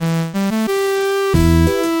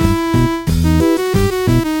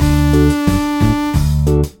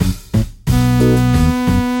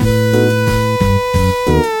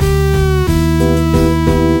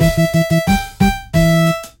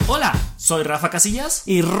Soy Rafa Casillas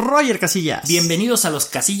y Roger Casillas. Bienvenidos a los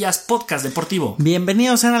Casillas Podcast Deportivo.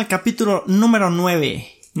 Bienvenidos al capítulo número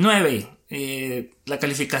 9. 9. La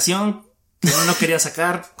calificación que uno no quería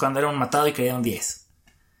sacar cuando era un matado y quería un 10.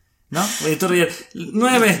 ¿No? Oye, tú, Roger,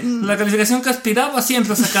 9. La calificación que aspiraba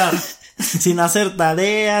siempre a sacar. Sin hacer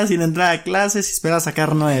tareas, sin entrar a clases, espera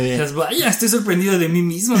sacar 9. Pues vaya, estoy sorprendido de mí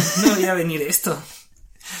mismo. No veía venir esto.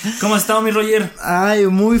 ¿Cómo has estado, mi Roger? Ay,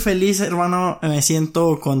 muy feliz, hermano. Me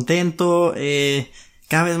siento contento.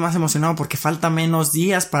 Cada vez más emocionado porque falta menos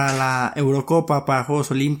días para la Eurocopa, para Juegos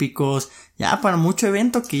Olímpicos. Ya, para mucho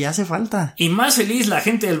evento que ya hace falta. Y más feliz la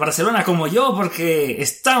gente del Barcelona como yo, porque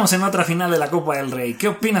estamos en otra final de la Copa del Rey. ¿Qué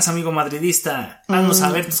opinas, amigo madridista? Haznos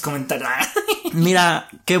saber tus comentarios. Mira,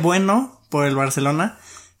 qué bueno por el Barcelona.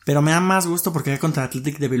 Pero me da más gusto porque contra el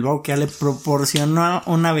Athletic de Bilbao, que ya le proporcionó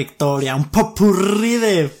una victoria, un popurrí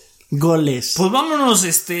de goles. Pues vámonos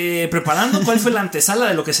preparando cuál fue la antesala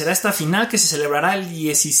de lo que será esta final, que se celebrará el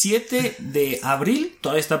 17 de abril.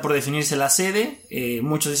 Todavía está por definirse la sede.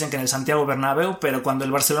 Muchos dicen que en el Santiago Bernabéu, pero cuando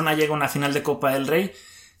el Barcelona llega a una final de Copa del Rey,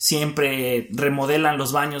 siempre remodelan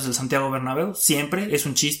los baños del Santiago Bernabéu. Siempre, es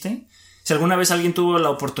un chiste. Si alguna vez alguien tuvo la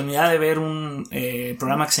oportunidad de ver un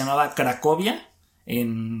programa que se llamaba Cracovia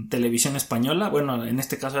en televisión española, bueno, en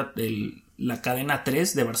este caso la cadena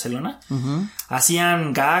 3 de Barcelona,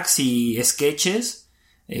 hacían gags y sketches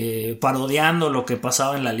parodiando lo que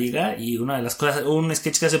pasaba en la liga, y una de las cosas, un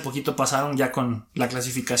sketch que hace poquito pasaron ya con la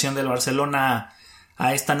clasificación del Barcelona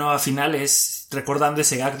a esta nueva final, es recordando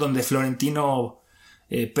ese gag donde Florentino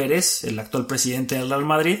Pérez, el actual presidente del Real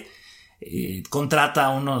Madrid, contrata a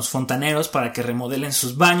unos fontaneros para que remodelen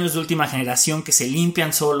sus baños de última generación, que se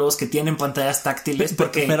limpian solos, que tienen pantallas táctiles,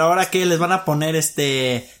 porque... Pero ahora que les van a poner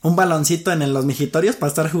un baloncito en los mijitorios para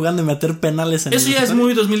estar jugando y meter penales en eso ya es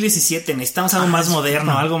muy 2017, necesitamos algo más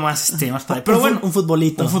moderno, algo más más padre. Pero bueno, un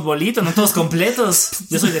futbolito. Un futbolito, no todos completos.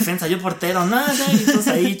 Yo soy defensa, yo portero, nada, y todos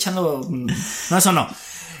ahí echando... No, eso no.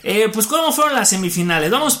 Pues ¿cómo fueron las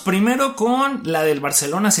semifinales? Vamos primero con la del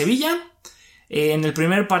Barcelona-Sevilla. En el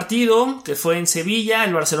primer partido, que fue en Sevilla,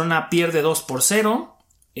 el Barcelona pierde 2-0.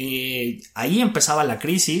 Ahí empezaba la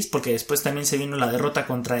crisis, porque después también se vino la derrota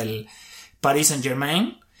contra el Paris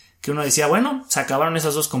Saint-Germain, que uno decía, bueno, se acabaron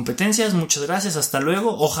esas dos competencias, muchas gracias, hasta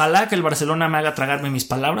luego. Ojalá que el Barcelona me haga tragarme mis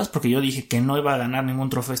palabras, porque yo dije que no iba a ganar ningún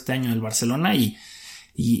trofeo este año el Barcelona, y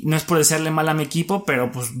no es por desearle mal a mi equipo, pero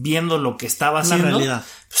pues viendo lo que estaba haciendo, la realidad.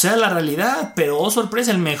 Pues era la realidad. Pero oh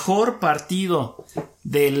sorpresa, el mejor partido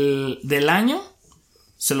del año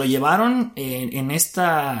se lo llevaron en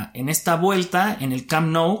esta vuelta en el Camp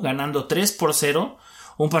Nou, ganando 3-0,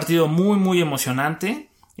 un partido muy muy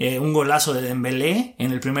emocionante, un golazo de Dembélé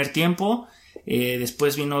en el primer tiempo.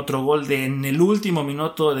 Después vino otro gol en el último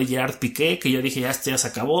minuto de Gerard Piqué, que yo dije ya se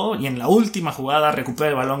acabó, y en la última jugada recupera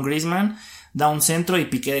el balón Griezmann, da un centro y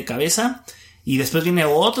Piqué de cabeza, y después viene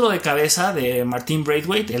otro de cabeza de Martin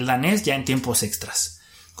Braithwaite, el danés, ya en tiempos extras.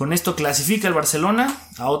 Con esto clasifica el Barcelona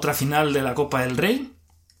a otra final de la Copa del Rey.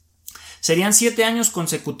 Serían 7 años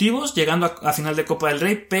consecutivos llegando a final de Copa del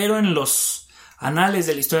Rey, pero en los anales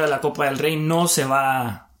de la historia de la Copa del Rey no se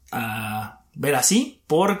va a ver así,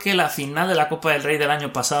 porque la final de la Copa del Rey del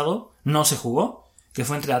año pasado no se jugó, que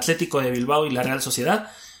fue entre el Atlético de Bilbao y la Real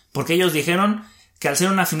Sociedad, porque ellos dijeron que al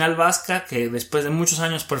ser una final vasca, que después de muchos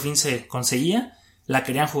años por fin se conseguía, la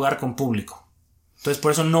querían jugar con público. Entonces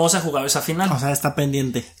por eso no se ha jugado esa final. O sea, está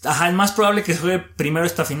pendiente. Ajá, es más probable que se juegue primero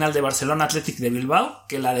esta final de Barcelona Athletic de Bilbao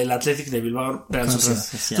que la del Athletic de Bilbao Real Sociedad.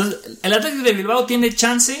 Entonces, el Athletic de Bilbao tiene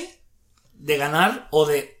chance de ganar o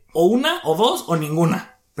una, o dos, o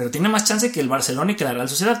ninguna. Pero tiene más chance que el Barcelona y que la Real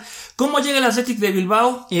Sociedad. ¿Cómo llega el Athletic de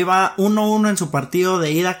Bilbao? Iba 1-1 en su partido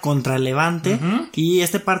de ida contra el Levante. Y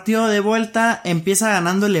este partido de vuelta empieza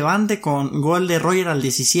ganando el Levante con gol de Roger al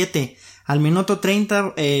 17. Al minuto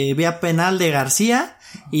 30 vía penal de García.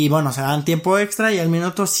 Y bueno, se dan tiempo extra. Y al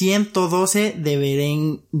minuto 112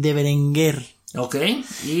 de Berenguer. Ok.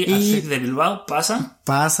 Y Athletic de Bilbao pasa,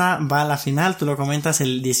 va a la final. Tú lo comentas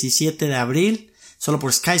el 17 de abril. Solo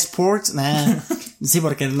por Sky Sports. Sí,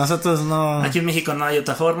 porque nosotros no... Aquí en México no hay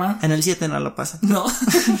otra forma. En el 7 no lo pasan. No.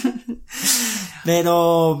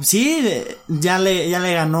 Pero sí, ya le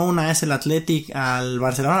ganó una vez el Athletic al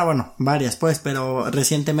Barcelona. Bueno, varias pues, pero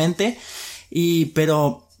recientemente.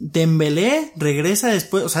 Pero Dembélé regresa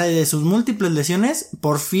después, o sea, de sus múltiples lesiones.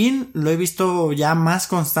 Por fin lo he visto ya más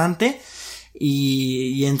constante.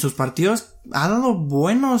 Y en sus partidos ha dado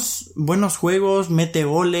buenos juegos, mete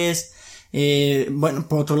goles. Bueno,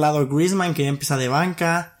 por otro lado Griezmann, que empieza de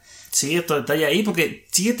banca. Sí, otro detalle ahí, porque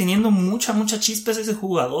sigue teniendo mucha chispa ese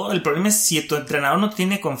jugador. El problema es si tu entrenador no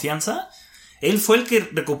tiene confianza, Él fue el que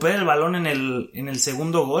recupera el balón en el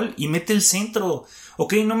segundo gol y mete el centro.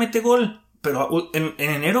 Ok, no mete gol, pero en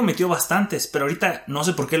enero metió bastantes, pero ahorita no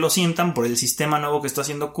sé por qué lo sientan por el sistema nuevo que está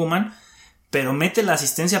haciendo Koeman, pero mete la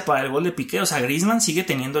asistencia para el gol de Piqué. O sea, Griezmann sigue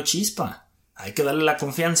teniendo chispa. Hay que darle la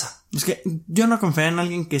confianza. Es que yo no confío en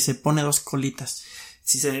alguien que se pone 2 colitas.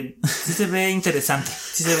 Sí se ve interesante.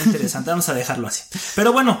 Sí se ve interesante. Vamos a dejarlo así.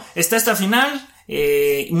 Pero bueno, está esta final.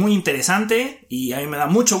 Muy interesante. Y a mí me da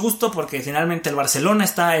mucho gusto porque finalmente el Barcelona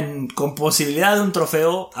está con posibilidad de un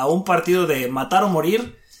trofeo a un partido de matar o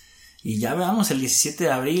morir. Y ya veamos el 17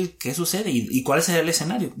 de abril qué sucede y cuál será el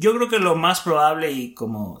escenario. Yo creo que lo más probable, y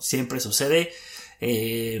como siempre sucede,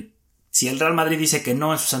 si el Real Madrid dice que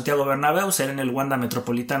no en su Santiago Bernabéu, será en el Wanda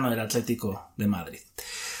Metropolitano del Atlético de Madrid.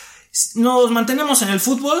 Nos mantenemos en el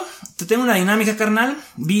fútbol. Te tengo una dinámica, carnal.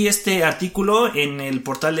 Vi este artículo en el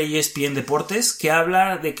portal de ESPN Deportes que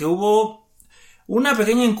habla de que hubo una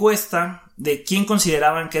pequeña encuesta de quién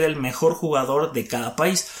consideraban que era el mejor jugador de cada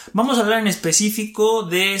país. Vamos a hablar en específico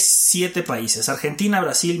de 7 países: Argentina,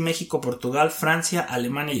 Brasil, México, Portugal, Francia,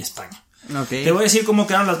 Alemania y España. Okay. Te voy a decir cómo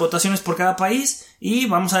quedaron las votaciones por cada país y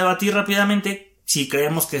vamos a debatir rápidamente si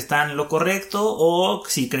creemos que está en lo correcto o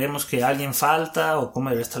si creemos que alguien falta o cómo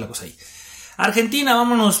debe estar la cosa ahí. Argentina,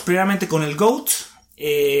 vámonos primeramente con el GOAT.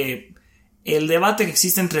 El debate que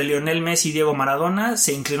existe entre Lionel Messi y Diego Maradona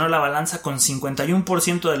se inclinó la balanza con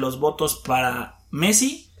 51% de los votos para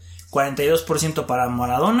Messi, 42% para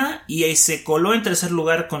Maradona, y se coló en tercer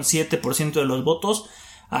lugar con 7% de los votos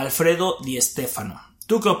Alfredo Di Stéfano.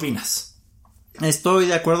 ¿Tú qué opinas? Estoy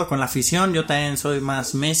de acuerdo con la afición, yo también soy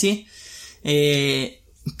más Messi.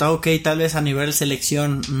 Está ok, tal vez a nivel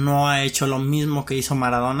selección no ha hecho lo mismo que hizo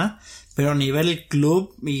Maradona, pero a nivel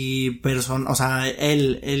club y persona, o sea,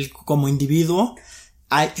 él como individuo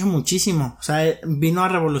ha hecho muchísimo. O sea, vino a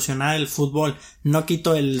revolucionar el fútbol. No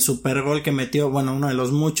quito el super gol que metió, bueno, uno de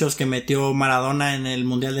los muchos que metió Maradona en el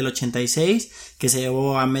Mundial del 86, que se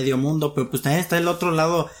llevó a medio mundo, pero pues también está el otro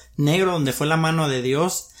lado negro donde fue la mano de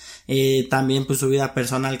Dios. También pues su vida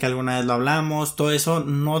personal, que alguna vez lo hablamos, todo eso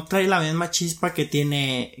no trae la misma chispa que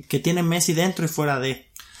tiene Messi dentro y fuera de.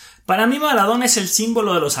 Para mí Maradona es el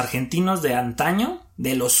símbolo de los argentinos de antaño,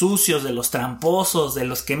 de los sucios, de los tramposos, de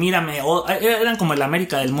los que mírame, eran como el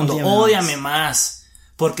América del mundo, ódiame más,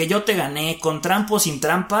 porque yo te gané, con trampa o sin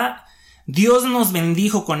trampa. Dios nos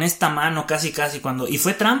bendijo con esta mano casi cuando, y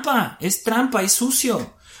fue trampa, es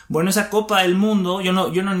sucio. Bueno, esa Copa del Mundo, yo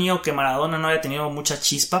no niego que Maradona no haya tenido mucha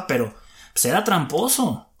chispa, pero pues era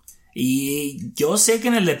tramposo. Y yo sé que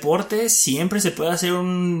en el deporte siempre se puede hacer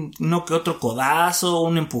uno que otro codazo,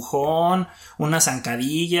 un empujón, una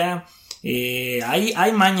zancadilla.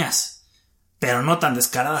 Hay mañas, pero no tan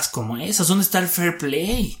descaradas como esas. ¿Dónde está el fair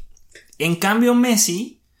play? En cambio,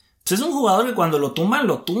 Messi pues es un jugador que cuando lo tumban,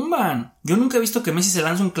 lo tumban. Yo nunca he visto que Messi se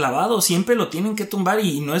lance un clavado. Siempre lo tienen que tumbar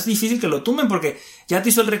y no es difícil que lo tumben porque ya te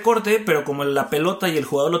hizo el recorte, pero como la pelota y el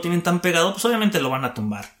jugador lo tienen tan pegado, pues obviamente lo van a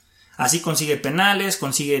tumbar. Así consigue penales,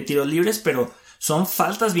 consigue tiros libres, pero son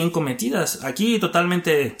faltas bien cometidas. Aquí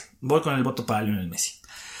totalmente voy con el voto para Lionel Messi.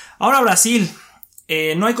 Ahora Brasil.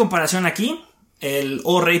 No hay comparación aquí. El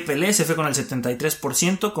Rey Pelé se fue con el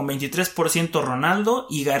 73%, con 23% Ronaldo,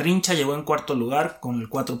 y Garrincha llegó en cuarto lugar con el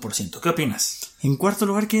 4%. ¿Qué opinas? ¿En cuarto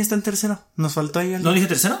lugar quién está en tercero? Nos faltó ahí algo. ¿No dije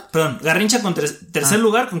tercero? Perdón, Garrincha con tercer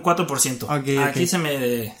lugar con 4%. Aquí se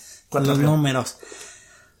me... Los números.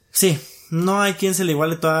 Sí, no hay quien se le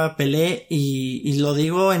iguale toda a Pelé y lo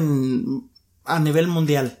digo a nivel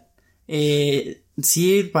mundial.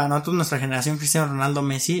 Sí, para nosotros, nuestra generación, Cristiano Ronaldo,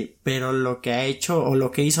 Messi, pero lo que ha hecho, o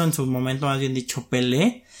lo que hizo en su momento, más bien dicho,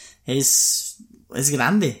 Pelé, es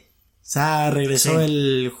grande. O sea, regresó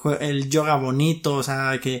el yoga bonito, o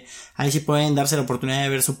sea, que ahí sí pueden darse la oportunidad de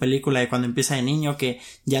ver su película de cuando empieza de niño, que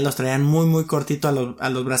ya los traían muy, muy cortito a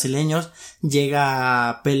los brasileños.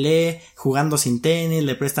 Llega Pelé jugando sin tenis,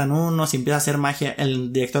 le prestan unos y empieza a hacer magia.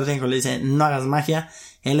 El director técnico le dice, no hagas magia.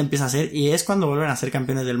 Él empieza a hacer, y es cuando vuelven a ser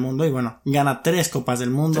campeones del mundo, y bueno, gana 3 copas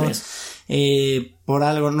del mundo. 3. Por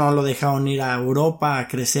algo no lo dejaron ir a Europa a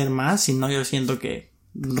crecer más, sino yo siento que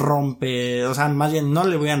rompe, o sea, más bien no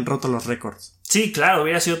le hubieran roto los récords. Sí, claro,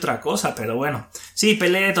 hubiera sido otra cosa, pero bueno. Sí,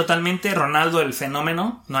 Pelé totalmente, Ronaldo el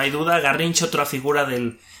fenómeno, no hay duda, Garrincha otra figura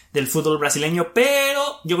del fútbol brasileño, pero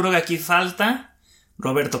yo creo que aquí falta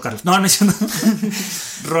Roberto Carlos. No es cierto.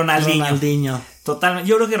 Ronaldinho. Totalmente.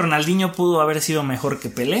 Yo creo que Ronaldinho pudo haber sido mejor que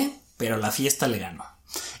Pelé, pero la fiesta le ganó.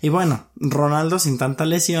 Y bueno, Ronaldo sin tanta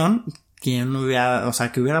lesión, ¿qué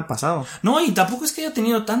hubiera pasado? No, y tampoco es que haya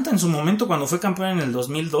tenido tanta en su momento cuando fue campeón en el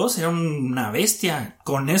 2002, era una bestia.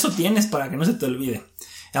 Con eso tienes para que no se te olvide.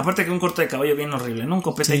 Y aparte que un corte de cabello bien horrible, ¿no? Un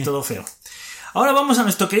copete y todo feo. Ahora vamos a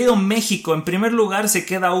nuestro querido México. En primer lugar se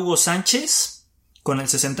queda Hugo Sánchez con el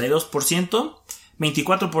 62%,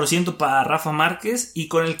 24% para Rafa Márquez y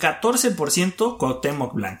con el 14%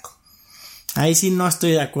 Cuauhtémoc Blanco. Ahí sí no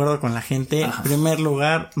estoy de acuerdo con la gente. Ajá. Primer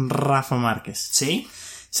lugar, Rafa Márquez. ¿Sí?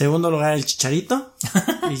 Segundo lugar, el Chicharito.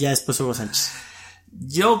 Y ya después Hugo Sánchez.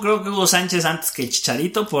 Yo creo que Hugo Sánchez antes que el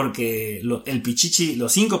Chicharito porque los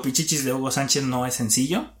 5 pichichis de Hugo Sánchez no es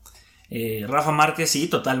sencillo. Rafa Márquez sí,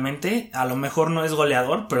 totalmente. A lo mejor no es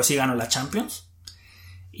goleador, pero sí ganó la Champions.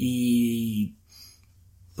 Y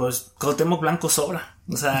pues Cuauhtémoc Blanco sobra.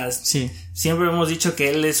 O sea, sí. Siempre hemos dicho que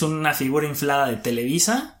él es una figura inflada de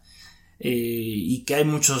Televisa. Y que hay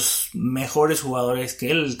muchos mejores jugadores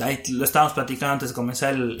que él. Ahí lo estábamos platicando antes de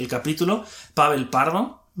comenzar el capítulo. Pavel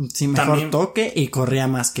Pardo. Sí, mejor también, toque y corría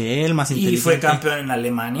más que él, más inteligente. Y fue campeón en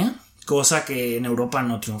Alemania, cosa que en Europa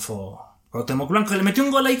no triunfó Cuauhtémoc Blanco. Le metió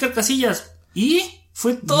un gol a Iker Casillas y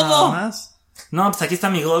fue todo. Nada más. No, pues aquí está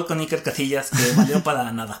mi gol con Iker Casillas, que valió para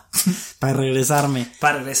nada. Para regresarme.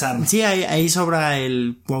 Sí, ahí sobra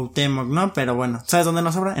el Cuauhtémoc, ¿no? Pero bueno, ¿sabes dónde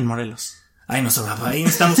no sobra? En Morelos. Ahí nos sobra, ahí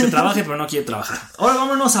necesitamos que trabaje, pero no quiere trabajar. Ahora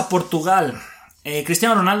vámonos a Portugal.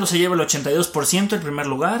 Cristiano Ronaldo se lleva el 82% el primer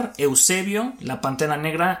lugar. Eusebio, la Pantera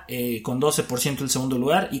Negra, con 12% el segundo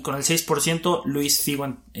lugar. Y con el 6% Luis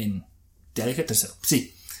Figo ¿te dije tercero?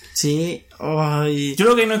 Sí. Sí. Ay. Yo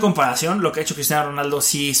creo que ahí no hay comparación. Lo que ha hecho Cristiano Ronaldo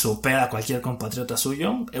sí supera a cualquier compatriota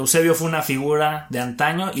suyo. Eusebio fue una figura de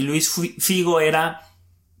antaño. Y Luis Figo era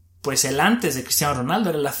pues el antes de Cristiano Ronaldo.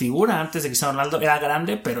 Era la figura antes de Cristiano Ronaldo. Era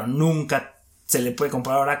grande, pero nunca se le puede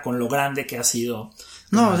comparar ahora con lo grande que ha sido.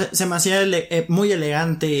 No, se me hacía muy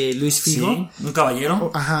elegante Luis Figo. Sí, un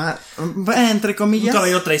caballero. Ajá, entre comillas. Un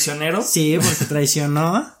caballero traicionero. Sí, porque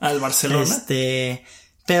traicionó al Barcelona.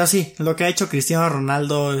 Pero sí, lo que ha hecho Cristiano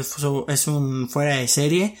Ronaldo es un fuera de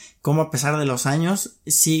serie. Como a pesar de los años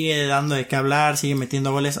sigue dando de qué hablar, sigue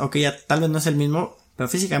metiendo goles. Ok, ya tal vez no es el mismo, pero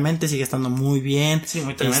físicamente sigue estando muy bien. Sí,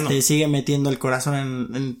 muy tremendo. Sigue metiendo el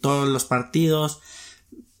corazón en todos los partidos.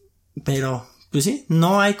 Pero pues sí,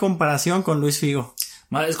 no hay comparación con Luis Figo.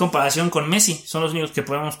 Es comparación con Messi, son los únicos que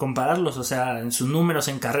podemos compararlos, o sea, en sus números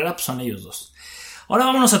en carrera pues son ellos dos. Ahora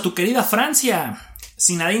vámonos a tu querida Francia.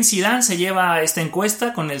 Zinedine Zidane se lleva esta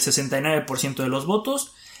encuesta con el 69% de los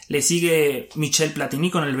votos, le sigue Michel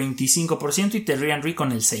Platini con el 25% y Thierry Henry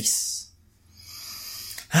con el 6%.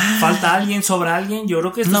 ¿Falta alguien? ¿Sobra alguien? Yo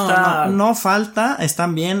creo que esto está... No falta,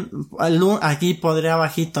 están bien. Aquí podría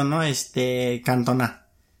bajito, ¿no? Cantona,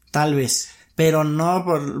 tal vez. Pero no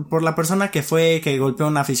por la persona que golpeó a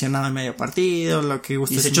un aficionado en medio partido, lo que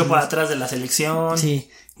guste. Y se echó para atrás de la selección. Sí.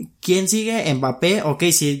 ¿Quién sigue? Mbappé, ok,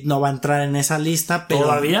 sí, no va a entrar en esa lista, pero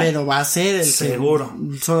va a ser el seguro.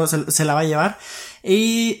 Solo se la va a llevar.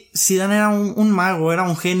 Y Zidane era un mago, era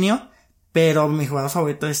un genio, pero mi jugador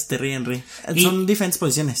favorito es Thierry Henry. Son diferentes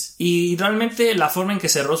posiciones. Y realmente la forma en que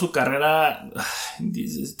cerró su carrera,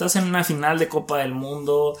 estás en una final de Copa del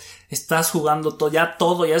Mundo, estás jugando ya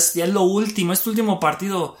es lo último, es tu último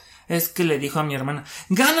partido. Es que le dijo a mi hermana,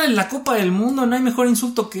 gana en la Copa del Mundo, no hay mejor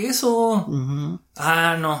insulto que eso. Uh-huh.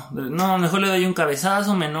 No, mejor le doy un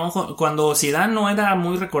cabezazo, me enojo. Cuando Zidane no era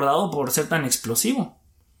muy recordado por ser tan explosivo.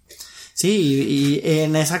 Sí, y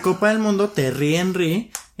en esa Copa del Mundo Thierry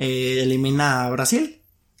Henry elimina a Brasil.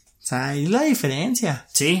 O sea, ahí la diferencia.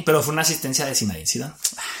 Sí, pero fue una asistencia de Zinedine Zidane.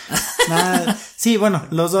 Sí, bueno,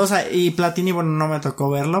 los dos, y Platini, bueno, no me tocó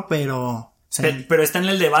verlo, pero... Pero está en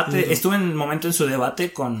el debate, estuve en el momento en su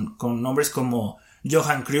debate con nombres como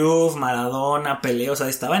Johan Cruyff, Maradona, Pelé, o sea,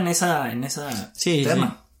 estaba en esa tema. Sí.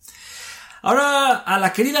 Ahora a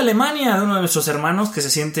la querida Alemania, de uno de nuestros hermanos que se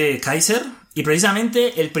siente Kaiser, y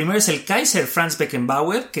precisamente el primero es el Kaiser Franz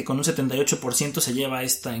Beckenbauer, que con un 78% se lleva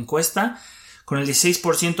esta encuesta, con el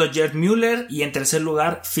 16% Gerd Müller y en tercer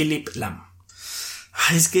lugar Philipp Lahm.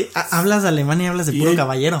 Es que hablas de Alemania y hablas de puro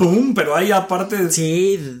caballero. ¡Pum! Pero hay aparte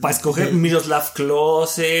sí, para escoger Miroslav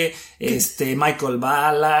Klose, Michael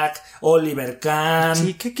Ballack, Oliver Kahn.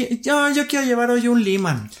 Sí, yo quiero llevar hoy un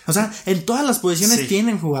Lehmann. O sea, en todas las posiciones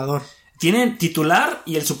tienen jugador. Tienen titular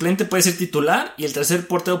y el suplente puede ser titular y el tercer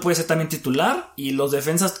portero puede ser también titular y los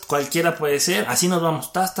defensas cualquiera puede ser. Así nos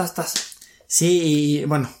vamos, tas. Sí, y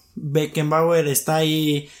bueno, Beckenbauer está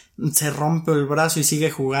ahí, se rompe el brazo y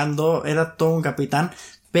sigue jugando, era todo un capitán,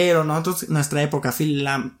 pero nosotros, nuestra época, Phil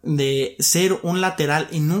Lahm, de ser un lateral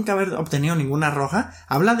y nunca haber obtenido ninguna roja,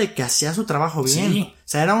 habla de que hacía su trabajo bien. Sí. O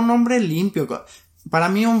sea, era un hombre limpio, para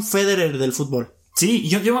mí un Federer del fútbol. Sí,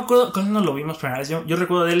 yo me acuerdo cuando lo vimos primera vez, yo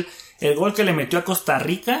recuerdo de él, el gol que le metió a Costa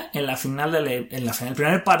Rica en la final el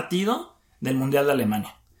primer partido del Mundial de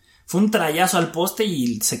Alemania. Fue un trayazo al poste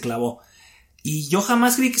y se clavó. Y yo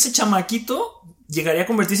jamás creí que ese chamaquito llegaría a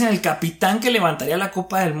convertirse en el capitán que levantaría la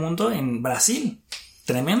Copa del Mundo en Brasil.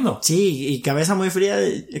 Tremendo. Sí, y cabeza muy fría,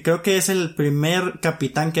 creo que es el primer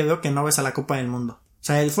capitán que veo que no besa la Copa del Mundo. O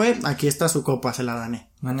sea, él fue, aquí está su copa, se la gané.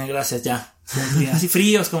 Bueno, gracias, ya. Así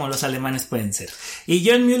fríos como los alemanes pueden ser. Y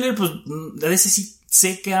John Müller, pues, de ese sí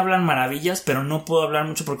sé que hablan maravillas, pero no puedo hablar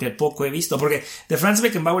mucho porque poco he visto. Porque de Franz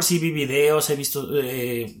Beckenbauer sí vi videos, he visto,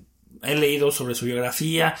 he leído sobre su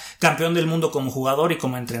biografía, campeón del mundo como jugador y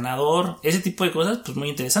como entrenador, ese tipo de cosas, pues muy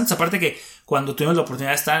interesantes. Aparte que cuando tuvimos la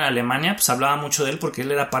oportunidad de estar en Alemania, pues hablaba mucho de él porque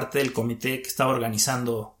él era parte del comité que estaba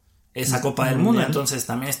organizando esa Copa del Mundo, entonces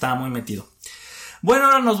también estaba muy metido. Bueno,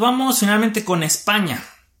 ahora nos vamos finalmente con España.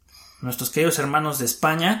 Nuestros queridos hermanos de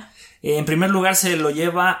España. En primer lugar se lo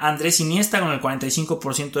lleva Andrés Iniesta con el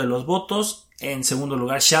 45% de los votos. En segundo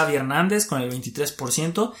lugar Xavi Hernández con el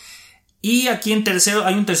 23%. Y aquí en tercero,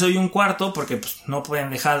 hay un tercero y un cuarto, porque pues, no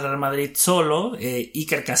pueden dejar al Real Madrid solo.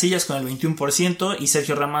 Iker Casillas con el 21% y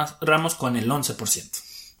Sergio Ramos con el 11%.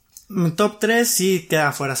 Mi top 3 sí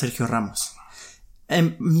queda fuera Sergio Ramos.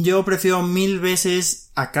 Yo prefiero 1000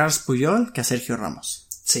 veces a Carles Puyol que a Sergio Ramos.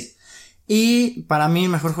 Sí. Y para mí,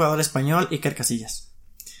 mejor jugador español, Iker Casillas.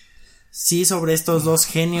 Sí, sobre estos dos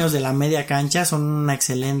genios de la media cancha, son una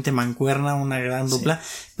excelente mancuerna, una gran dupla,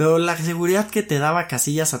 pero la seguridad que te daba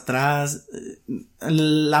Casillas atrás,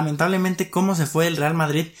 lamentablemente cómo se fue el Real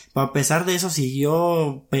Madrid, pero a pesar de eso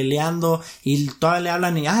siguió peleando y todavía le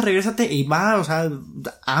hablan y regrésate y va, o sea,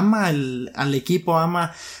 ama al equipo,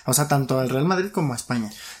 ama, o sea, tanto al Real Madrid como a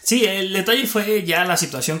España. Sí, el detalle fue ya la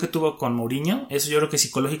situación que tuvo con Mourinho, eso yo creo que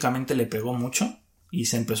psicológicamente le pegó mucho y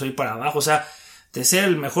se empezó a ir para abajo, o sea, de ser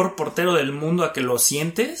el mejor portero del mundo a que lo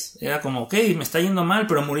sientes, era como, ok, me está yendo mal,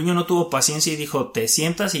 pero Mourinho no tuvo paciencia y dijo, te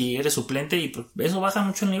sientas y eres suplente y pues eso baja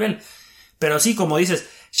mucho el nivel. Pero sí, como dices,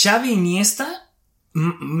 Xavi y Iniesta,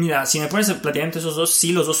 mira, si me pones a platicar entre esos dos,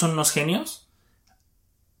 sí, los dos son unos genios.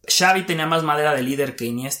 Xavi tenía más madera de líder que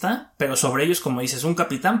Iniesta, pero sobre ellos, como dices, un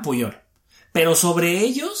capitán, Puyol. Pero sobre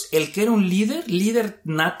ellos, el que era un líder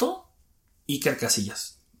nato, Iker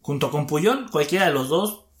Casillas. Junto con Puyol, cualquiera de los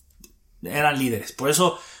dos eran líderes. Por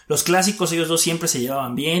eso los clásicos, ellos dos siempre se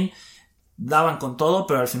llevaban bien, daban con todo,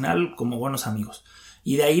 pero al final como buenos amigos.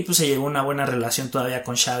 Y de ahí pues se llegó una buena relación todavía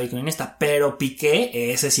con Xavi y con Iniesta. Pero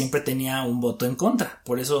ese siempre tenía un voto en contra.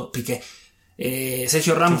 Por eso Piqué.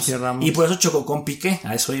 Sergio Ramos. Y por eso chocó con Piqué.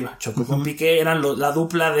 A eso iba. Chocó con Piqué. Eran la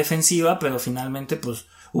dupla defensiva, pero finalmente pues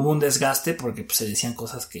hubo un desgaste porque pues, se decían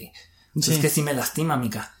cosas que... Pues, es que sí me lastima,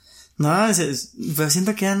 mica. No, pero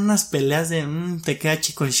siento que eran unas peleas de te queda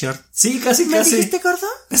chico el short. Sí, casi. ¿Me dijiste gordo?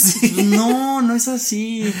 Sí. No es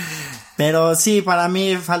así. Pero sí, para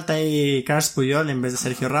mí falta ahí Carles Puyol en vez de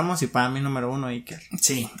Sergio Ramos y para mí número 1 Iker.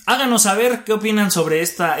 Sí. Háganos saber qué opinan sobre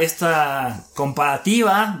esta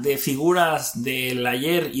comparativa de figuras del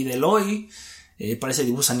ayer y del hoy. Parece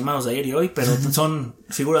dibujos animados de ayer y hoy, pero son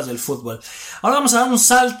figuras del fútbol. Ahora vamos a dar un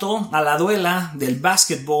salto a la duela del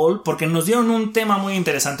básquetbol porque nos dieron un tema muy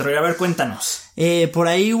interesante. A ver, cuéntanos. Por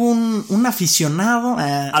ahí un aficionado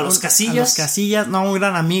a los Casillas, un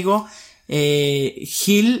gran amigo,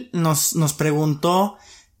 Gil nos preguntó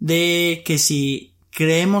de que si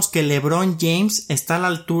creemos que LeBron James está a la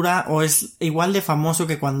altura o es igual de famoso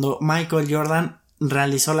que cuando Michael Jordan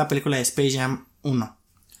realizó la película de Space Jam 1.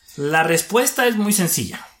 La respuesta es muy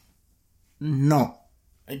sencilla. No.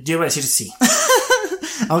 Yo iba a decir sí.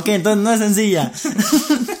 Ok, entonces no es sencilla.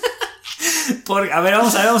 A ver,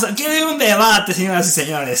 vamos a... Quiero un debate, señoras y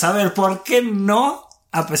señores. A ver, ¿por qué no?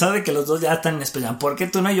 A pesar de que los dos ya están en España. ¿Por qué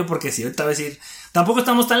tú no y yo? Porque sí. Ahorita voy a decir... Tampoco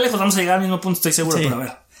estamos tan lejos. Vamos a llegar al mismo punto, estoy seguro. Sí. Pero a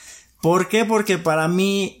ver. ¿Por qué? Porque para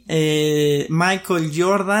mí Michael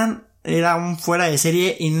Jordan era un fuera de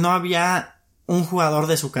serie y no había un jugador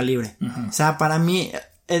de su calibre. Uh-huh. O sea, para mí...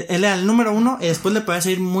 Él era el número 1 y después le puede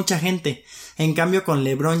seguir mucha gente. En cambio con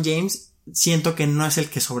LeBron James siento que no es el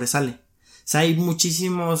que sobresale. O sea, hay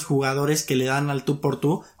muchísimos jugadores que le dan al tú por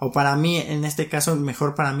tú. O para mí, en este caso, el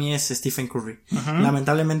mejor para mí es Stephen Curry. Uh-huh.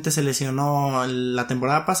 Lamentablemente se lesionó la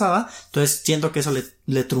temporada pasada. Entonces siento que eso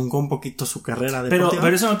le truncó un poquito su carrera deportiva.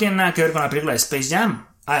 Pero eso no tiene nada que ver con la película de Space Jam.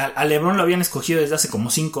 A LeBron lo habían escogido desde hace como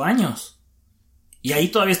 5 años. Y ahí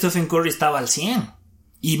todavía Stephen Curry estaba al 100.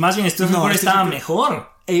 Y más bien Stephen Curry estaba mejor.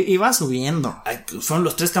 Iba subiendo. Fueron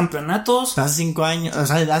los 3 campeonatos. Hace 5 años. O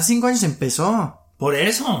sea, hace 5 años empezó. Por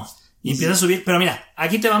eso. Y empieza a subir. Pero mira,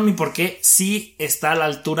 aquí te va mi porqué. Sí está a la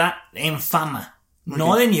altura en fama. Okay.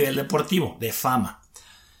 No de nivel deportivo, de fama.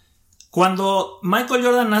 Cuando Michael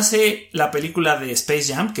Jordan hace la película de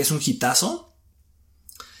Space Jam, que es un hitazo,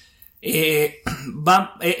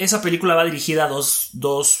 esa película va dirigida a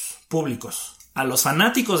dos públicos. A los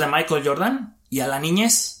fanáticos de Michael Jordan y a la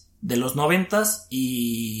niñez. de los 90s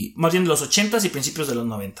y más bien de los 80s y principios de los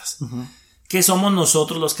 90s. Uh-huh. Que somos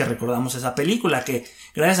nosotros los que recordamos esa película, que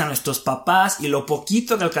gracias a nuestros papás y lo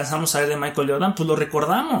poquito que alcanzamos a ver de Michael Jordan, pues lo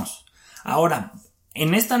recordamos. Ahora,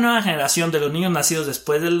 en esta nueva generación de los niños nacidos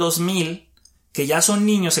después del 2000, que ya son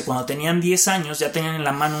niños que cuando tenían 10 años ya tenían en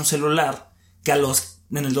la mano un celular, que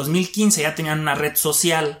en el 2015 ya tenían una red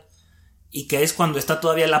social, y que es cuando está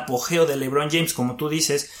todavía el apogeo de LeBron James, como tú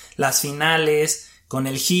dices, las finales con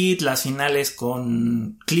el Heat, las finales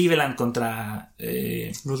con Cleveland contra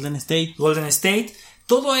Golden State,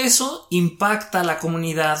 todo eso impacta a la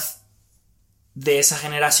comunidad de esa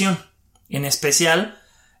generación, en especial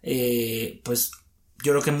pues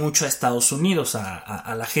yo creo que mucho a Estados Unidos,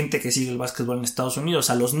 a la gente que sigue el básquetbol en Estados Unidos,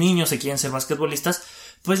 a los niños que quieren ser basquetbolistas,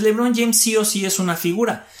 pues LeBron James sí o sí es una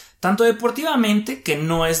figura, tanto deportivamente, que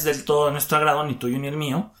no es del todo de nuestro agrado, ni tuyo ni el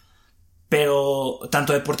mío, pero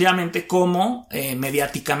tanto deportivamente como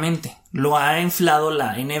mediáticamente. Lo ha inflado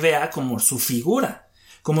la NBA como su figura.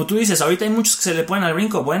 Como tú dices, ahorita hay muchos que se le ponen al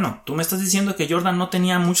brinco. Bueno, tú me estás diciendo que Jordan no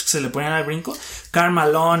tenía muchos que se le ponían al brinco. Karl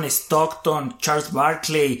Malone, Stockton, Charles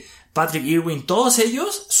Barkley, Patrick Ewing, todos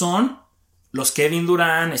ellos son los Kevin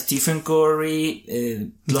Durant, Stephen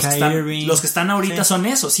Curry, los que están ahorita, sí. Son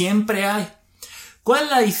eso, siempre hay. ¿Cuál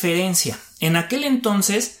es la diferencia? En aquel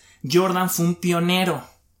entonces Jordan fue un pionero.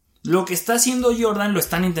 Lo que está haciendo Jordan lo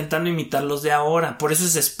están intentando imitar los de ahora. Por eso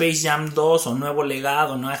es Space Jam 2 o Nuevo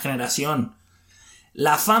Legado, Nueva Generación.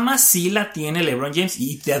 La fama sí la tiene LeBron James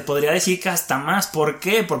y te podría decir que hasta más. ¿Por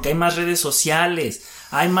qué? Porque hay más redes sociales,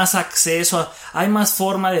 hay más acceso, hay más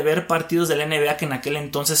forma de ver partidos de la NBA que en aquel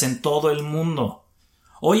entonces en todo el mundo.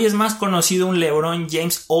 Hoy es más conocido un LeBron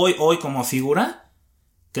James hoy como figura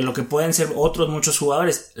que lo que pueden ser otros muchos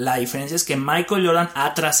jugadores. La diferencia es que Michael Jordan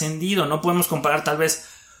ha trascendido. No podemos comparar tal vez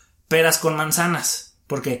peras con manzanas,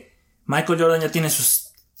 porque Michael Jordan ya tiene sus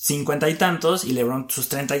 50 y tantos y LeBron sus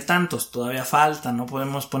 30 y tantos. Todavía falta, no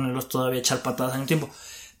podemos ponerlos todavía a echar patadas en un tiempo.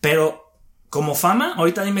 Pero como fama,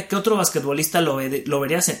 ahorita dime qué otro basquetbolista lo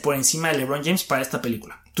verías por encima de LeBron James para esta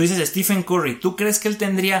película. Tú dices Stephen Curry, ¿tú crees que él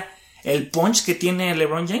tendría el punch que tiene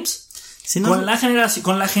LeBron James? Si no, con la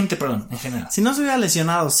gente, en general. Si no se hubiera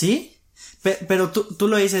lesionado, sí, pero tú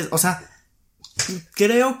lo dices, o sea,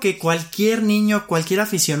 creo que cualquier niño, cualquier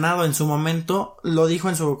aficionado en su momento lo dijo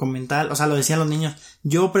en su documental, o sea, lo decían los niños,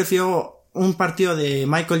 yo prefiero un partido de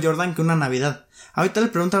Michael Jordan que una Navidad. Ahorita le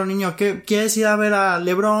preguntan a un niño, ¿quieres ir a ver a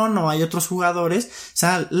LeBron o hay otros jugadores? O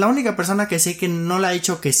sea, la única persona que sé que no le ha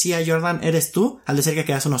dicho que sí a Jordan eres tú, al decir que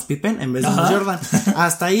quedas unos Pippen en vez de unos Jordan.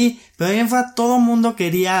 Hasta ahí. Pero ahí en fuera todo mundo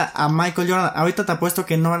quería a Michael Jordan. Ahorita te apuesto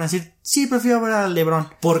que no van a decir, sí, prefiero ver a LeBron.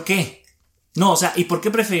 ¿Por qué? No, o sea, ¿y por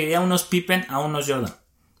qué preferiría unos Pippen a unos Jordan?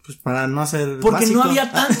 Pues para no ser porque básico. No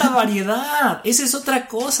había tanta variedad. Esa es otra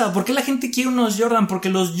cosa. ¿Por qué la gente quiere unos Jordan? Porque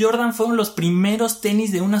los Jordan fueron los primeros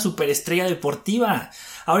tenis de una superestrella deportiva.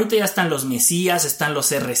 Ahorita ya están los Mesías, están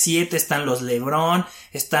los R7, están los LeBron,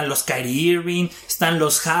 están los Kyrie Irving, están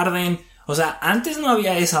los Harden. O sea, antes no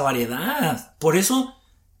había esa variedad. Por eso,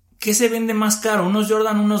 ¿qué se vende más caro? ¿Unos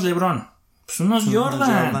Jordan o unos LeBron? Pues unos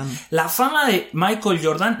Jordan. La fama de Michael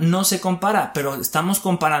Jordan no se compara, pero estamos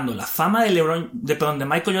comparando la fama de de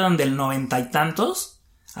Michael Jordan del 90 y tantos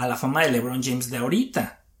a la fama de LeBron James de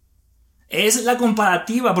ahorita. Es la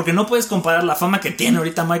comparativa, porque no puedes comparar la fama que tiene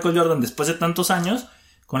ahorita Michael Jordan después de tantos años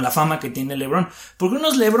con la fama que tiene LeBron. Porque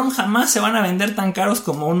unos LeBron jamás se van a vender tan caros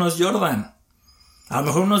como unos Jordan. A lo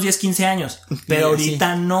mejor unos 10, 15 años, pero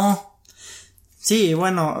ahorita sí. No. Sí,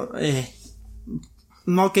 bueno,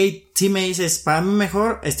 ok, sí me dices, para mí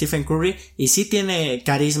mejor Stephen Curry y sí tiene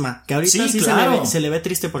carisma, que ahorita sí claro. se le ve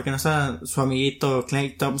triste porque no está su amiguito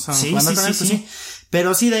Klay Thompson jugando con él, sí.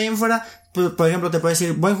 Pero sí, de ahí en fuera, por ejemplo, te puedo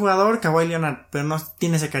decir, buen jugador, Kawhi Leonard, pero no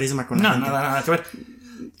tiene ese carisma con la gente. Nada que ver.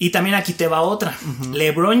 Y también aquí te va otra. Uh-huh.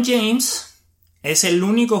 LeBron James es el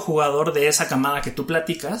único jugador de esa camada que tú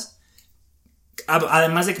platicas,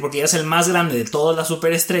 además de que porque ya es el más grande de todas las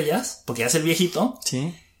superestrellas, porque ya es el viejito.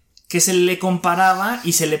 Sí. Que se le comparaba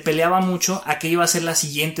y se le peleaba mucho a que iba a ser la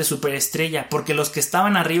siguiente superestrella, porque los que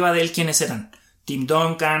estaban arriba de él, ¿quiénes eran? Tim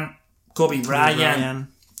Duncan, Kobe Bryant,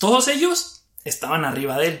 todos ellos estaban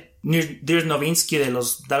arriba de él. Dirk Nowitzki de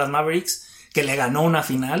los Dallas Mavericks, que le ganó una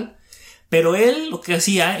final, pero él lo que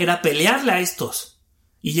hacía era pelearle a estos,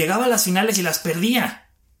 y llegaba a las finales y las perdía.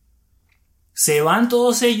 Se van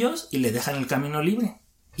todos ellos y le dejan el camino libre.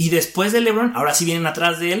 Y después de LeBron, ahora sí vienen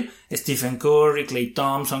atrás de él Stephen Curry, Klay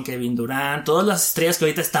Thompson, Kevin Durant, todas las estrellas que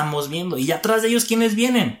ahorita estamos viendo. Y atrás de ellos, ¿quiénes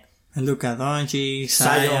vienen? Luka Doncic,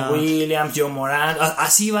 Zion Williams, Joe Morant.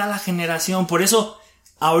 Así va la generación. Por eso,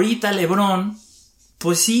 ahorita LeBron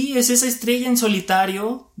pues sí, es esa estrella en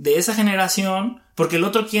solitario de esa generación, porque el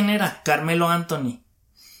otro, ¿quién era? Carmelo Anthony.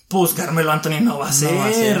 Pues Carmelo Anthony no va a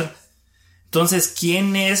ser. Entonces,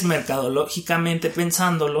 ¿quién es mercadológicamente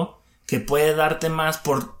pensándolo que puede darte más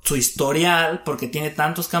por su historial, porque tiene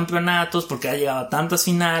tantos campeonatos, porque ha llegado a tantas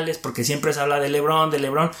finales, porque siempre se habla de LeBron?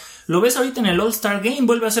 Lo ves ahorita en el All-Star Game,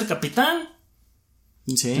 vuelve a ser capitán.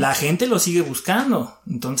 Sí. La gente lo sigue buscando.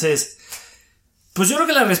 Entonces, pues yo creo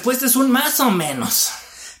que la respuesta es un más o menos.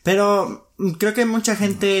 Pero creo que mucha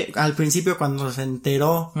gente al principio, cuando se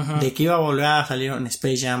enteró de que iba a volver a salir en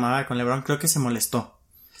Space Jam ahora con LeBron, creo que se molestó.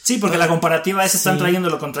 Sí, porque la comparativa es están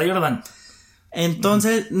trayéndolo contra Jordan.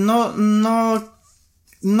 Entonces, no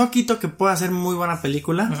quito que pueda ser muy buena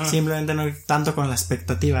película, simplemente no tanto con la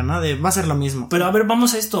expectativa, ¿no? De va a ser lo mismo. Pero a ver,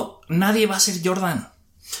 vamos a esto. Nadie va a ser Jordan.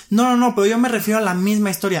 No, pero yo me refiero a la misma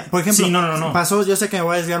historia. Por ejemplo, no. pasó, yo sé que me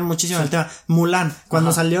voy a desviar muchísimo del tema, Mulan,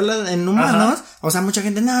 cuando salió en humanos, o sea, mucha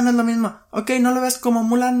gente, no es lo mismo. Ok, no lo ves como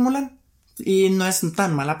Mulan. Y no es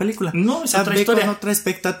tan mala película. No, es otra historia. Con otra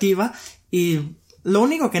expectativa. Y lo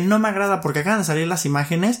único que no me agrada, porque acaban de salir las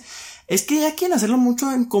imágenes, es que ya quieren hacerlo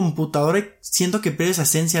mucho en computadora y siento que pierde esa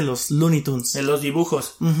esencia a los Looney Tunes. En los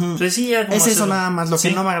dibujos. Entonces, sí, es eso nada más, lo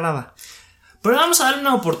que no me agrada. Pero vamos a darle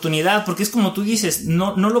una oportunidad, porque es como tú dices,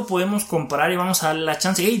 no lo podemos comparar y vamos a darle la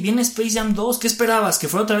chance. Hey, viene Space Jam 2, ¿qué esperabas? ¿Que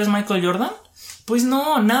fuera otra vez Michael Jordan? Pues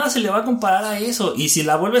no, nada se le va a comparar a eso. Y si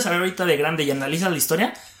la vuelves a ver ahorita de grande y analizas la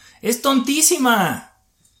historia, es tontísima.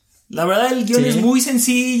 La verdad, el guión es muy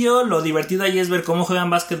sencillo. Lo divertido ahí es ver cómo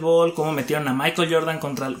juegan básquetbol, cómo metieron a Michael Jordan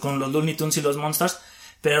con los Looney Tunes y los Monsters.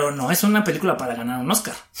 Pero no es una película para ganar un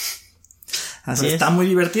Oscar. Así es. Está muy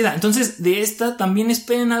divertida. Entonces, de esta también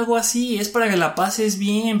esperen algo así. Es para que la pases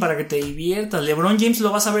bien, para que te diviertas. LeBron James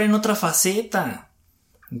lo vas a ver en otra faceta.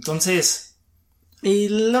 Entonces... Y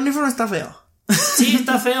el uniforme está feo. Sí,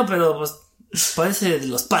 está feo, pero pues parece de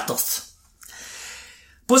los Patos.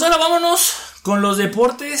 Pues ahora vámonos con los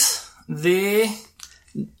deportes de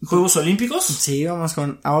Juegos Olímpicos. Sí, vamos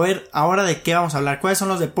con... A ver, ahora de qué vamos a hablar. ¿Cuáles son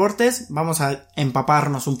los deportes? Vamos a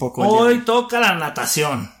empaparnos un poco. Hoy toca la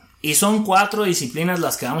natación. Y son 4 disciplinas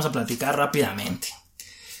las que vamos a platicar rápidamente.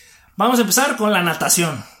 Vamos a empezar con la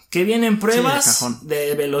natación, que vienen pruebas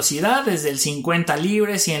de velocidad desde el 50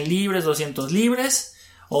 libres, 100 libres, 200 libres,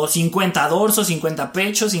 o 50 dorso, 50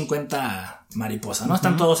 pecho, 50 mariposa, ¿no?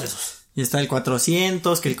 Están todos esos. Y está el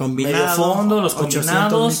 400, que el combinado, medio fondo, los 800,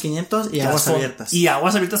 combinados, 1500 y aguas abiertas. Y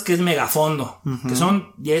aguas abiertas, que es megafondo, que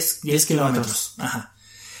son 10 kilómetros. Ajá.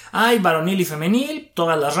 Hay varonil y femenil,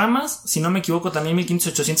 todas las ramas. Si no me equivoco, también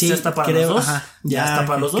 1500, 800 ya está para los dos. Ya está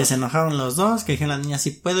para los dos. Que se enojaron los dos, que dijeron las niñas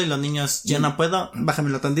sí puedo y los niños yo no puedo,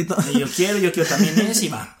 bájamelo tantito. Yo quiero también y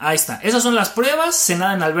va. Ahí está. Esas son las pruebas. Se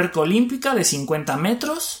nada en alberca olímpica de 50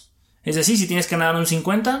 metros. Es decir, si tienes que nadar un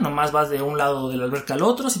 50, nomás vas de un lado de la alberca al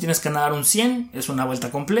otro. Si tienes que nadar un 100, es una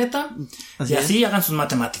vuelta completa. Así hagan sus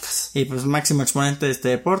matemáticas. Y pues máximo exponente de este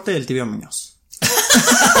deporte, el Tibio Muñoz.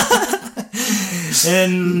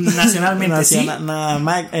 Nacionalmente sí.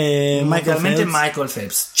 Mundialmente Michael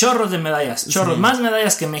Phelps. Chorros de medallas. Chorros. Más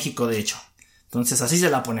medallas que México, de hecho. Entonces así se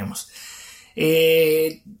la ponemos.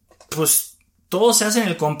 Pues todo se hace en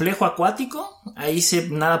el complejo acuático. Ahí se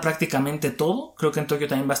nada prácticamente todo. Creo que en Tokio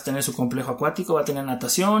también va a tener su complejo acuático. Va a tener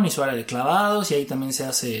natación y su área de clavados. Y ahí también se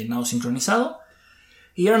hace nado sincronizado.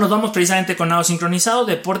 Y ahora nos vamos precisamente con nado sincronizado,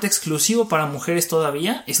 deporte exclusivo para mujeres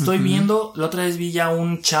todavía. Estoy viendo, la otra vez vi ya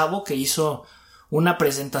un chavo que hizo una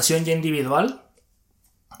presentación ya individual,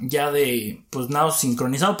 ya de pues nado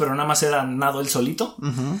sincronizado, pero nada más era nado él solito.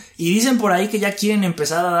 Y dicen por ahí que ya quieren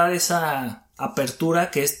empezar a dar esa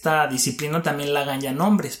apertura, que esta disciplina también la hagan ya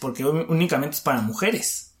hombres, porque únicamente es para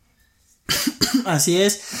mujeres. Así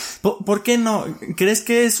es. ¿Por qué no? ¿Crees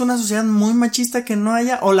que es una sociedad muy machista que no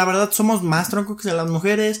haya? ¿O la verdad somos más troncos que las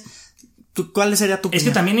mujeres? ¿Cuál sería tu opinión? Es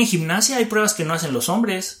que también en gimnasia hay pruebas que no hacen los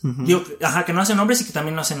hombres. Que no hacen hombres y que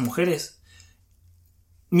también no hacen mujeres.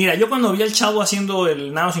 Mira, yo cuando vi al chavo haciendo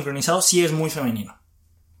el nado sincronizado, sí es muy femenino.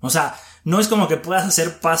 O sea, no es como que puedas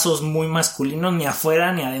hacer pasos muy masculinos ni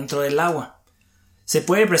afuera ni adentro del agua. Se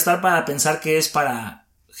puede prestar para pensar que es para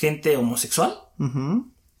gente homosexual.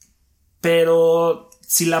 Pero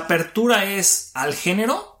si la apertura es al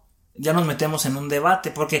género, ya nos metemos en un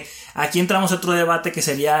debate, porque aquí entramos a otro debate que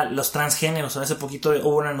sería los transgéneros. Hace poquito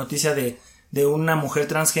hubo una noticia de una mujer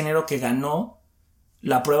transgénero que ganó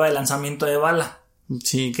la prueba de lanzamiento de bala.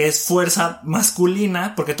 Sí. Que es fuerza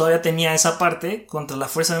masculina, porque todavía tenía esa parte contra la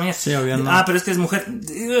fuerza femenina. Sí, obvio no. Pero es que es mujer.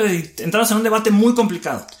 Entramos en un debate muy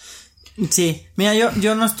complicado. Sí, mira,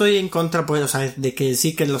 yo no estoy en contra, pues, o sea, de que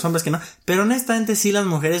sí, que los hombres que no, pero honestamente sí las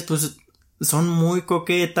mujeres, pues, son muy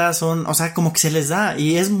coquetas, o sea, como que se les da,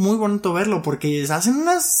 y es muy bonito verlo, porque hacen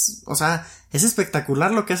o sea, es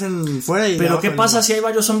espectacular lo que hacen fuera y Pero ¿qué pasa si hay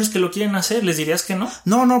varios hombres que lo quieren hacer? ¿Les dirías que no?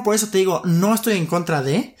 No, por eso te digo, no estoy en contra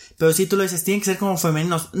de, pero si tú lo dices, tienen que ser como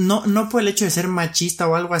femeninos, no por el hecho de ser machista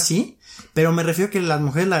o algo así, pero me refiero que las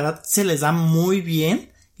mujeres la verdad se les da muy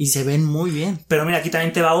bien y se ven muy bien. Pero mira, aquí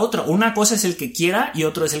también te va otro. Una cosa es el que quiera y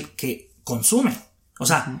otro es el que consume. O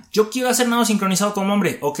sea, yo quiero hacer nado sincronizado como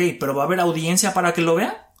hombre, ok, pero ¿va a haber audiencia para que lo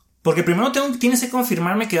vea? Porque primero tienes que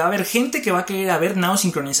confirmarme que va a haber gente que va a querer ver nado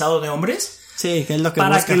sincronizado de hombres. Sí, que es lo que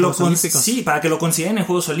para busca que Juegos Olímpicos. Sí, para que lo consideren en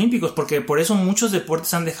Juegos Olímpicos, porque por eso muchos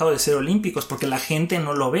deportes han dejado de ser olímpicos, porque la gente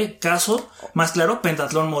no lo ve. Caso más claro,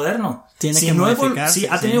 pentatlón moderno. Tiene que modificarse. Sí,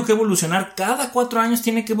 ha tenido que evolucionar. Cada 4 años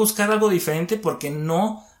tiene que buscar algo diferente porque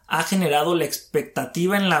no ha generado la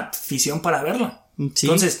expectativa en la afición para verla. Sí.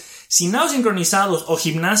 Entonces, si nados sincronizados o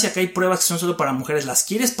gimnasia, que hay pruebas que son solo para mujeres, las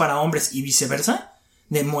quieres para hombres y viceversa,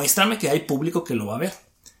 demuéstrame que hay público que lo va a ver.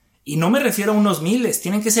 Y no me refiero a unos miles,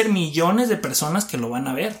 tienen que ser millones de personas que lo van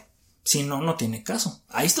a ver. Si no, no tiene caso.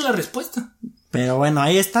 Ahí está la respuesta. Pero bueno,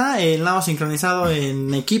 ahí está el nado sincronizado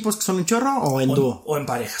en equipos que son un chorro o en dúo. O en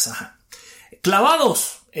parejas, ajá.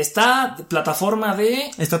 Clavados. Está plataforma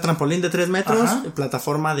de... Está trampolín de 3 metros, ajá,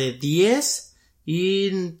 plataforma de 10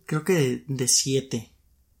 y creo que de 7.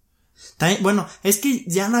 También, bueno, es que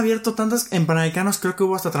ya han abierto tantas en Panamericanos, creo que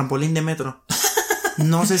hubo hasta trampolín de metro.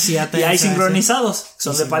 No sé si ya y hay sincronizados,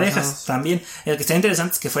 son de parejas también. El que está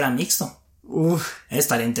interesante es que fuera mixto.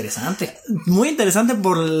 Estaría interesante. Muy interesante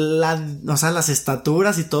por o sea, las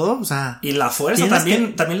estaturas y todo, o sea. Y la fuerza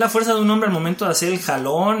también la fuerza de un hombre al momento de hacer el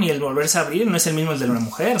jalón y el volverse a abrir no es el mismo el de una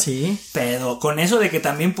mujer. Sí. Pero con eso de que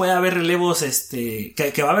también puede haber relevos,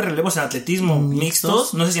 que va a haber relevos en atletismo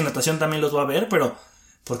mixtos, no sé si en natación también los va a haber, pero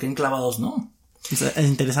 ¿por qué en clavados no? Es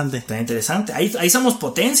interesante. Está interesante. Ahí somos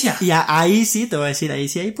potencia. Y ahí sí, te voy a decir, ahí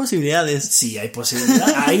sí hay posibilidades. Sí, hay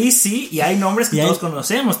posibilidades. Ahí sí, y hay nombres que todos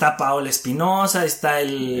conocemos. Está Paola Espinosa, está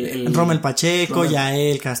el Rommel Pacheco,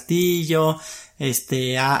 Yael Castillo,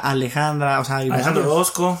 Alejandra, o sea, hay Alejandro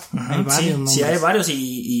Orozco. Hay varios sí, hay varios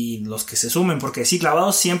y los que se sumen, porque sí,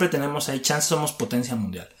 clavados siempre tenemos ahí chance, somos potencia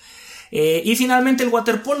mundial. Y finalmente el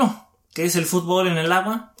waterpolo, que es el fútbol en el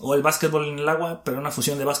agua, o el básquetbol en el agua, pero una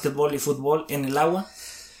fusión de básquetbol y fútbol en el agua.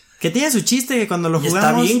 Que tiene su chiste, que cuando lo jugamos...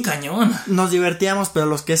 Está bien cañón. Nos divertíamos, pero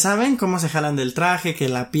los que saben cómo se jalan del traje, que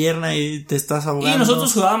la pierna y te estás ahogando. Y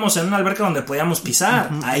nosotros jugábamos en una alberca donde podíamos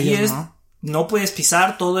pisar. Ahí no puedes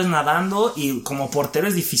pisar, todo es nadando, y como portero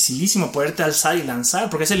es dificilísimo poderte alzar y lanzar,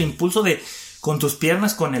 porque es el impulso de con tus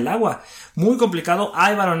piernas con el agua. Muy complicado.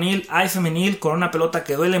 Hay varonil, hay femenil, con una pelota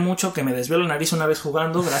que duele mucho, que me desvió la nariz una vez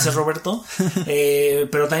jugando. Gracias, Roberto.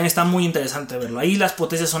 Pero también está muy interesante verlo. Ahí las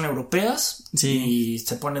potencias son europeas. Sí. Y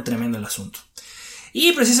se pone tremendo el asunto.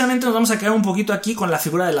 Y precisamente nos vamos a quedar un poquito aquí con la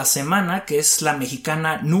figura de la semana, que es la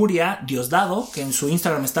mexicana Nuria Diosdado, que en su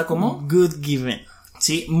Instagram está como Good Given.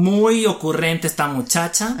 Sí, muy ocurrente esta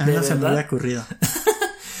muchacha. A mí no se me había ocurrido.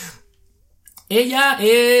 Ella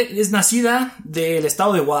es nacida del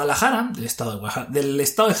estado de Guadalajara, del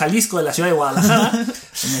estado de Jalisco, de la ciudad de Guadalajara.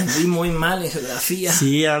 Me vi muy mal en geografía.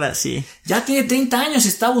 Sí, ahora sí. Ya tiene 30 años,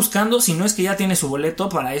 está buscando, si no es que ya tiene su boleto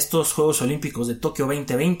para estos Juegos Olímpicos de Tokio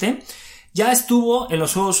 2020. Ya estuvo en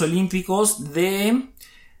los Juegos Olímpicos de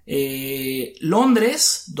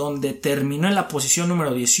Londres, donde terminó en la posición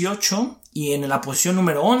número 18 y en la posición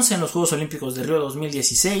número 11 en los Juegos Olímpicos de Río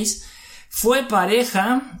 2016. Fue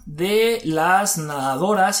pareja de las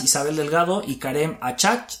nadadoras Isabel Delgado y Karem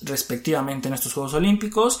Achach, respectivamente, en estos Juegos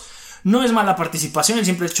Olímpicos. No es mala participación, el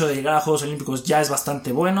simple hecho de llegar a Juegos Olímpicos ya es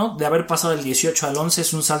bastante bueno. De haber pasado del 18 al 11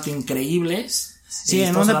 es un salto increíble. Sí,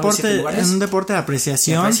 en un deporte de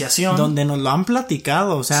apreciación, donde nos lo han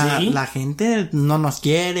platicado, o sea, ¿sí? La gente no nos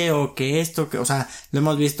quiere, o que o sea, lo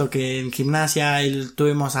hemos visto que en gimnasia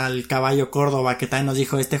tuvimos al Caballo Córdoba, que también nos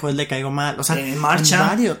dijo, este juez le caigo mal, o sea, en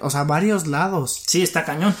marcha, varios lados. Sí, está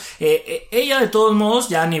cañón. Ella, de todos modos,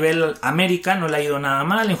 ya a nivel América no le ha ido nada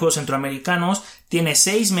mal en Juegos Centroamericanos. Tiene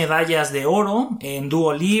 6 medallas de oro en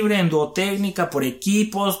dúo libre, en dúo técnica, por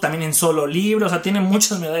equipos, también en solo libre, o sea, tiene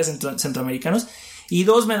muchas medallas centroamericanos y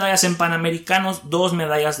 2 medallas en panamericanos, 2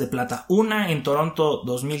 medallas de plata, una en Toronto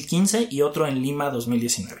 2015 y otro en Lima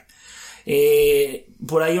 2019.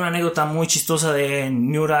 Por ahí una anécdota muy chistosa de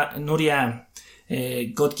Nuria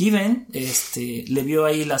Godgiven, le vio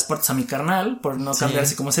ahí las puertas a mi carnal por no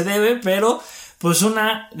cambiarse como se debe, pero pues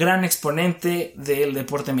una gran exponente del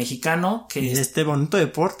deporte mexicano. Que este bonito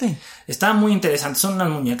deporte. Está muy interesante, son unas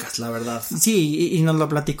muñecas, la verdad. Sí, y nos lo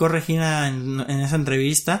platicó Regina en esa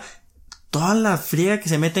entrevista. Toda la friega que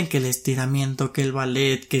se mete en que el estiramiento, que el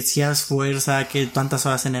ballet, que si haces fuerza, que tantas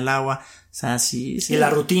horas en el agua. sea, sí. Y la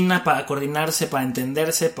rutina para coordinarse, para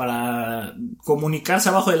entenderse, para comunicarse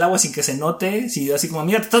abajo del agua sin que se note. Si así como,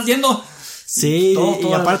 mira, te estás yendo. Sí,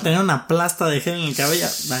 y aparte tener una plasta de gel en el cabello,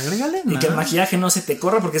 agrégale. Y que el maquillaje no se te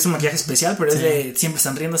corra porque es un maquillaje especial, pero es de siempre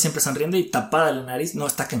sonriendo y tapada la nariz. No,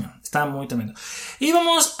 está cañón, está muy tremendo. Y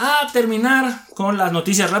vamos a terminar con las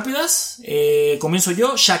noticias rápidas. Comienzo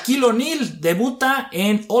yo. Shaquille O'Neal debuta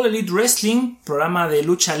en All Elite Wrestling, programa de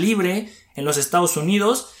lucha libre en los Estados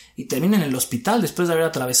Unidos, y termina en el hospital después de haber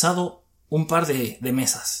atravesado un par de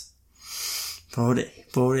mesas. Pobre.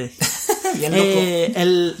 Bien loco.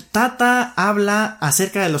 El Tata habla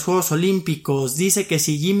acerca de los Juegos Olímpicos. Dice que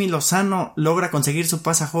si Jimmy Lozano logra conseguir su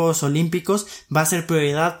pase a Juegos Olímpicos, va a ser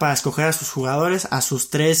prioridad para escoger a sus jugadores, a sus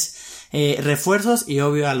 3 refuerzos y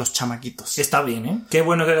obvio a los chamaquitos. Está bien, ¿eh? Qué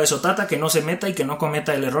bueno que haga eso Tata, que no se meta y que no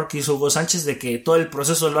cometa el error que hizo Hugo Sánchez de que todo el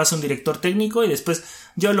proceso lo hace un director técnico y después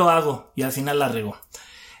yo lo hago y al final la regó.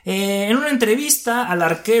 En una entrevista al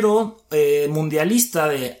arquero mundialista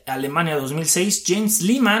de Alemania 2006, Jens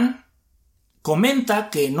Lehmann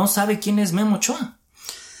comenta que no sabe quién es Memo Ochoa.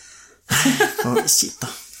 Pobrecito.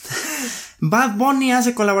 Bad Bunny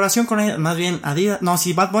hace colaboración con Adidas, más bien Adidas. No,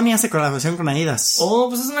 sí, Bad Bunny hace colaboración con Adidas.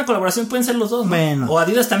 Pues es una colaboración, pueden ser los dos, ¿no? Bueno. O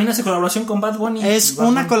Adidas también hace colaboración con Bad Bunny. Es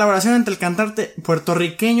una colaboración entre el cantante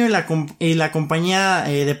puertorriqueño y la compañía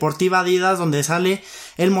deportiva Adidas, donde sale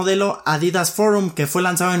el modelo Adidas Forum, que fue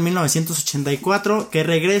lanzado en 1984, que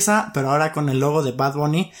regresa, pero ahora con el logo de Bad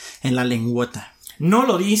Bunny en la lengüeta. No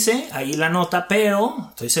lo dice ahí la nota, pero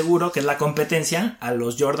estoy seguro que es la competencia a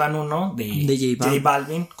los Jordan 1 de J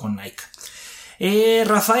Balvin con Nike.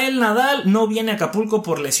 Rafael Nadal no viene a Acapulco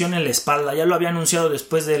por lesión en la espalda. Ya lo había anunciado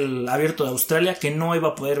después del Abierto de Australia que no iba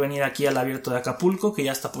a poder venir aquí al Abierto de Acapulco, que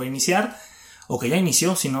ya está por iniciar, o que ya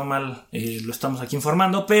inició, si no mal lo estamos aquí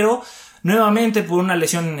informando, pero nuevamente por una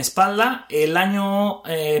lesión en espalda. El año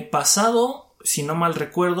pasado, si no mal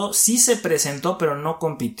recuerdo, sí se presentó, pero no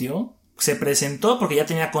compitió. Se presentó porque ya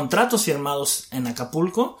tenía contratos firmados en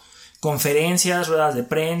Acapulco, conferencias, ruedas de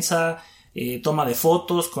prensa, toma de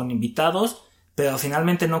fotos con invitados, pero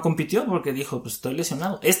finalmente no compitió porque dijo, pues estoy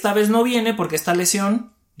lesionado. Esta vez no viene porque esta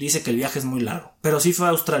lesión dice que el viaje es muy largo, pero sí fue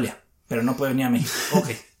a Australia, pero no puede venir a México. Ok.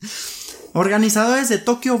 Organizadores de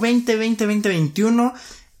Tokio 2020-2021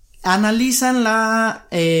 analizan la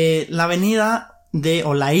venida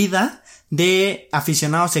o la ida de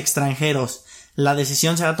aficionados extranjeros. La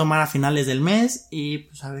decisión se va a tomar a finales del mes y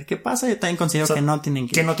pues a ver qué pasa. Yo también considero que no tienen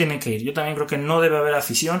que ir. Que no tienen que ir. Yo también creo que no debe haber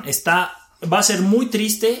afición. Va a ser muy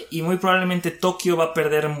triste y muy probablemente Tokio va a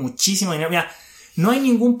perder muchísimo dinero. Mira, no hay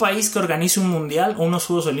ningún país que organice un mundial o unos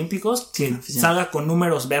Juegos Olímpicos que salga con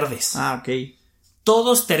números verdes. Ah, ok.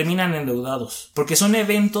 Todos terminan endeudados porque son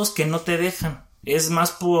eventos que no te dejan. Es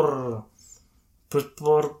más por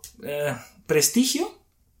prestigio,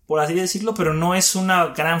 por así decirlo, pero no es una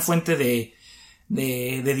gran fuente de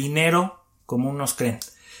dinero como unos creen.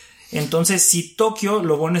 Entonces, si Tokio,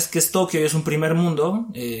 lo bueno es que es Tokio y es un primer mundo,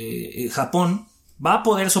 Japón va a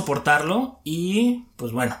poder soportarlo y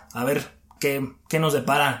pues bueno, a ver qué nos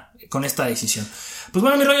depara con esta decisión. Pues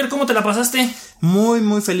bueno, mi Roger, ¿cómo te la pasaste? Muy,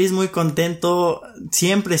 muy feliz, muy contento.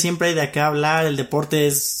 Siempre hay de qué hablar. El deporte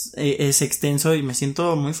es extenso y me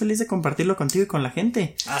siento muy feliz de compartirlo contigo y con la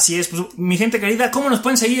gente. Así es, pues mi gente querida, ¿cómo nos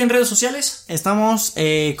pueden seguir en redes sociales? Estamos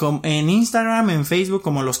en Instagram, en Facebook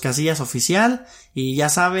como Los Casillas Oficial. Y ya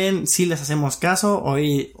saben, si les hacemos caso,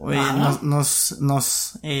 hoy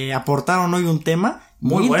nos aportaron hoy un tema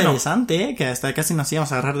muy interesante, que hasta casi nos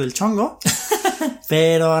íbamos a agarrar del chongo.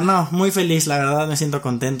 Pero no, muy feliz, la verdad me siento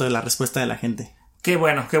contento de la respuesta de la gente. Qué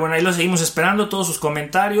bueno, ahí lo seguimos esperando, todos sus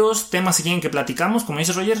comentarios, temas si quieren que platicamos, como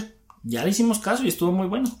dice Roger, ya le hicimos caso y estuvo muy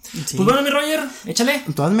bueno. Sí. Pues bueno, mi Roger, échale.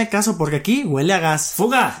 Tú hazme caso porque aquí huele a gas.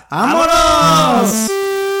 ¡Fuga! ¡Vámonos!